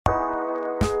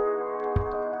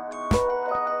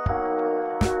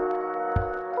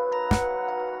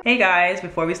Hey guys,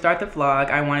 before we start the vlog,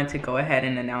 I wanted to go ahead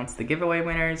and announce the giveaway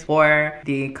winners for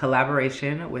the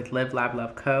collaboration with Live Lab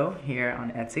Love Co. here on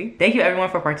Etsy. Thank you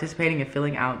everyone for participating and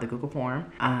filling out the Google form.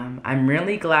 I'm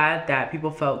really glad that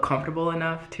people felt comfortable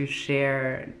enough to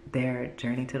share their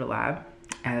journey to the lab,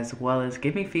 as well as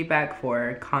give me feedback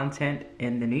for content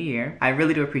in the new year. I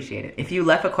really do appreciate it. If you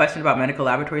left a question about medical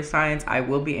laboratory science, I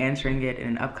will be answering it in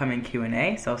an upcoming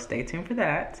Q&A, so stay tuned for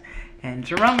that. And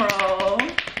drum roll.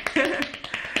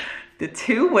 The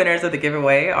two winners of the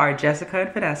giveaway are Jessica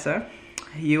and Vanessa.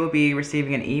 You will be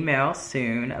receiving an email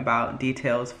soon about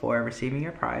details for receiving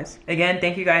your prize. Again,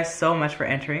 thank you guys so much for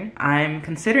entering. I'm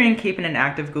considering keeping an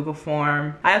active Google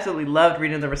form. I absolutely loved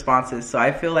reading the responses, so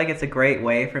I feel like it's a great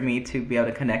way for me to be able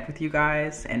to connect with you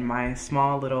guys in my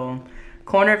small little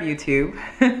corner of YouTube.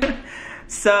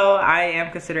 So I am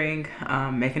considering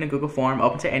making a Google form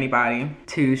open to anybody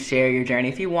to share your journey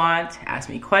if you want, ask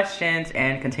me questions,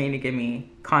 and continue to give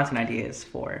me content ideas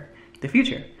for the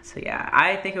future. So yeah,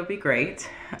 I think it would be great.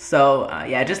 So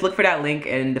yeah, just look for that link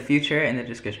in the future in the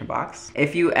description box.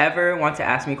 If you ever want to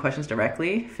ask me questions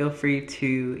directly, feel free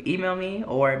to email me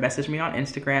or message me on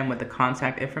Instagram with the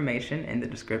contact information in the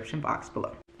description box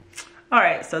below. All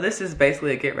right, so this is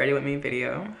basically a get ready with me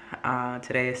video.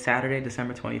 Today is Saturday,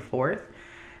 December 24th.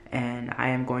 And I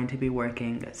am going to be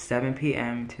working 7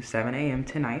 p.m. to 7 a.m.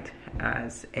 tonight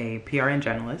as a PRN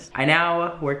generalist. I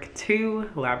now work 2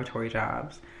 laboratory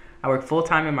jobs. I work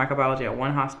full-time in microbiology at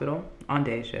one hospital on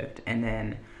day shift, and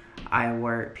then I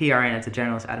work PRN as a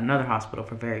generalist at another hospital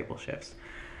for variable shifts.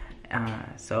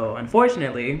 So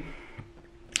unfortunately,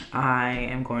 I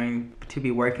am going to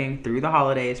be working through the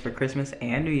holidays for Christmas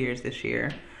and New Year's this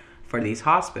year for these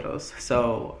hospitals.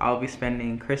 So I'll be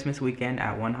spending Christmas weekend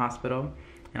at one hospital,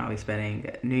 and I'll be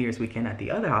spending New Year's weekend at the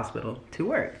other hospital to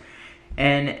work.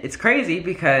 And it's crazy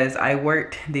because I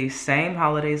worked these same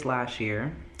holidays last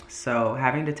year, so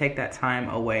having to take that time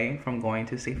away from going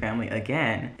to see family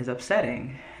again is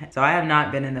upsetting. So I have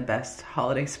not been in the best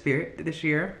holiday spirit this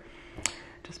year,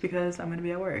 just because I'm gonna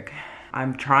be at work.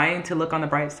 I'm trying to look on the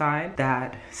bright side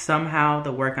that somehow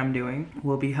the work I'm doing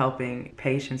will be helping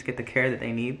patients get the care that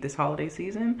they need this holiday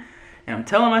season. And I'm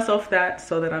telling myself that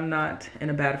so that I'm not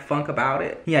in a bad funk about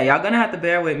it. Yeah, y'all gonna have to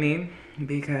bear with me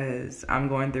because I'm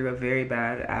going through a very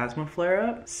bad asthma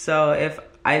flare-up. So if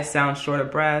I sound short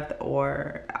of breath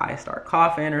or I start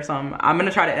coughing or something, I'm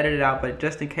gonna try to edit it out, but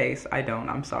just in case I don't,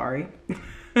 I'm sorry.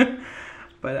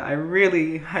 But I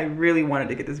really wanted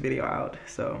to get this video out,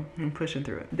 so I'm pushing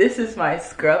through it. This is my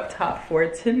scrub top for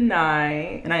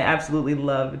tonight, and I absolutely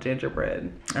love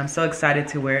gingerbread. I'm so excited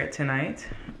to wear it tonight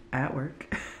at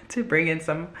work to bring in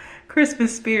some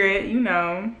Christmas spirit, you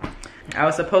know. I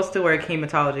was supposed to wear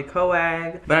hematology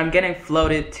coag, but I'm getting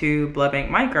floated to blood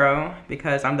bank micro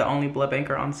because I'm the only blood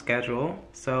banker on schedule.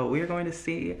 So we're going to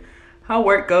see how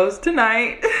work goes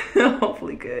tonight.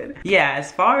 Hopefully good. Yeah,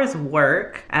 as far as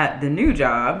work at the new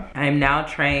job, I'm now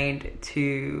trained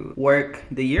to work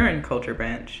the urine culture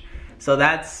bench. So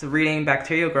that's reading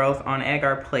bacterial growth on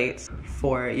agar plates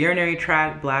for urinary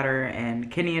tract, bladder,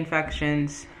 and kidney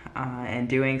infections, and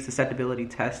doing susceptibility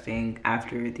testing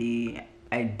after the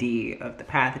ID of the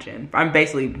pathogen. I'm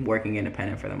basically working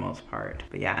independent for the most part.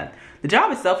 But yeah, the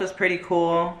job itself is pretty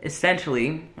cool.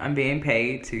 Essentially, I'm being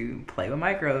paid to play with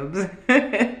microbes.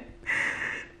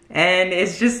 And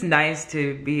it's just nice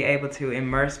to be able to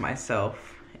immerse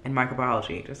myself in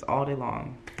microbiology just all day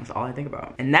long. That's all I think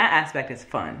about. And that aspect is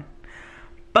fun.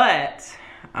 But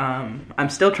I'm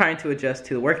still trying to adjust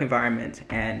to the work environment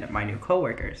and my new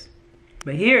coworkers.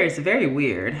 But here it's very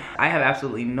weird. I have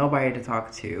absolutely nobody to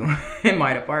talk to in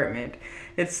my department.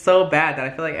 It's so bad that I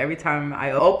feel like every time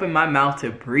I open my mouth to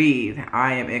breathe,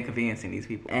 I am inconveniencing these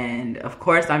people. And of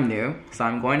course I'm new, so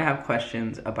I'm going to have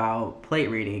questions about plate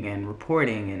reading and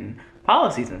reporting and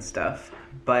policies and stuff.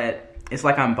 But it's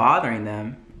like I'm bothering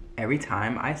them every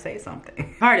time I say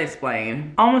something. Hard to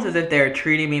explain. Almost as if they're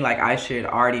treating me like I should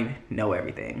already know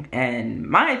everything. And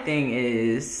my thing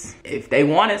is, if they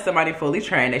wanted somebody fully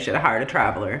trained, they should have hired a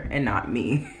traveler and not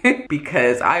me.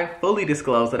 Because I fully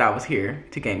disclosed that I was here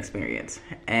to gain experience.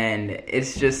 And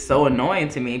it's just so annoying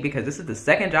to me because this is the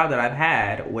second job that I've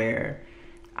had where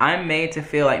I'm made to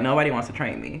feel like nobody wants to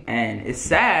train me. And it's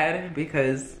sad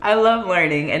because I love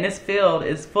learning, and this field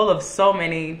is full of so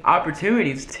many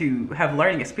opportunities to have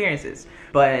learning experiences.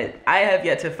 But I have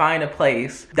yet to find a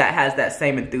place that has that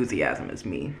same enthusiasm as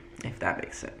me, if that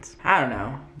makes sense. I don't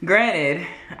know. Granted,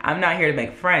 I'm not here to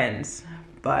make friends,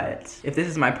 but if this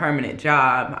is my permanent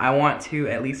job, I want to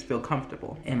at least feel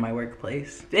comfortable in my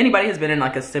workplace. If anybody has been in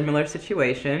like a similar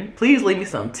situation, please leave me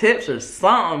some tips or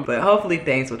something, but hopefully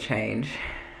things will change.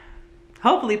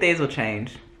 Hopefully things will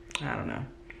change. I don't know.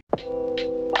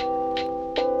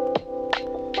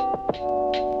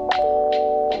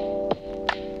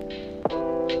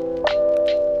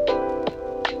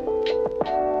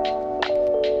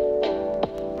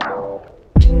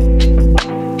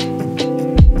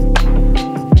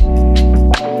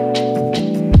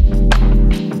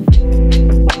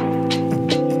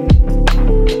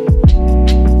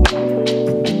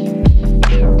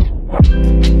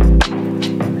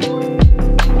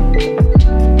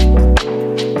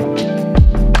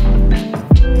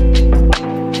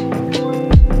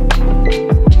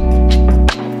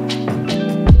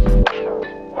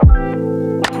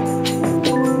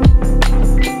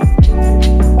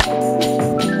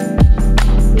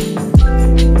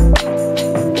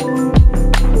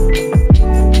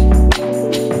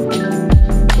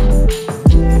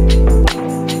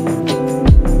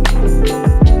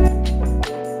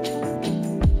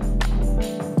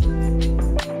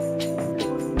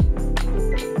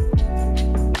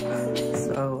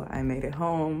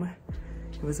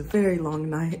 It was a very long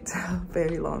night,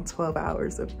 very long 12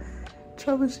 hours of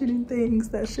troubleshooting things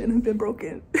that shouldn't have been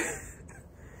broken.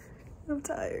 I'm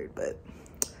tired, but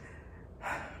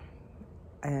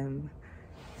I am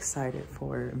excited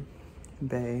for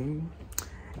Bae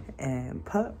and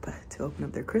Pup to open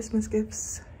up their Christmas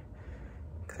gifts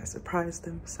because I surprised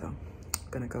them. So I'm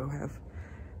gonna go have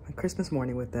my Christmas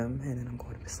morning with them and then I'm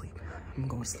going to sleep. I'm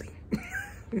going to sleep.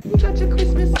 You got your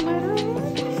Christmas sweater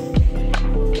on?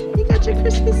 You got your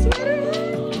Christmas sweater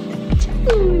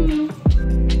on? Ooh.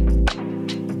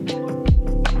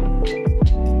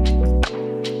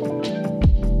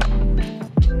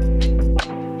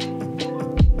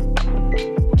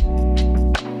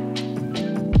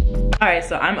 All right,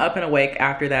 so I'm up and awake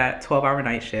after that 12-hour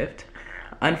night shift.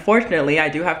 Unfortunately, I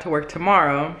do have to work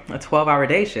tomorrow, a 12-hour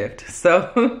day shift.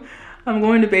 So I'm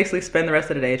going to basically spend the rest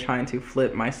of the day trying to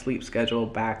flip my sleep schedule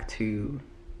back to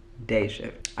day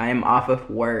shift. I am off of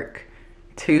work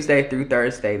Tuesday through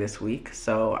Thursday this week.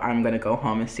 So I'm gonna go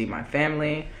home and see my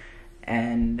family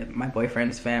and my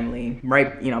boyfriend's family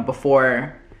right,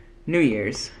 before New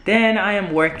Year's. Then I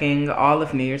am working all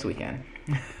of New Year's weekend.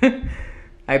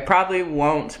 I probably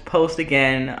won't post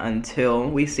again until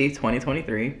we see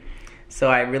 2023. So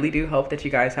I really do hope that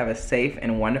you guys have a safe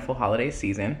and wonderful holiday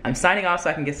season. I'm signing off so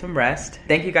I can get some rest.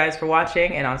 Thank you guys for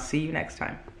watching and I'll see you next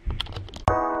time.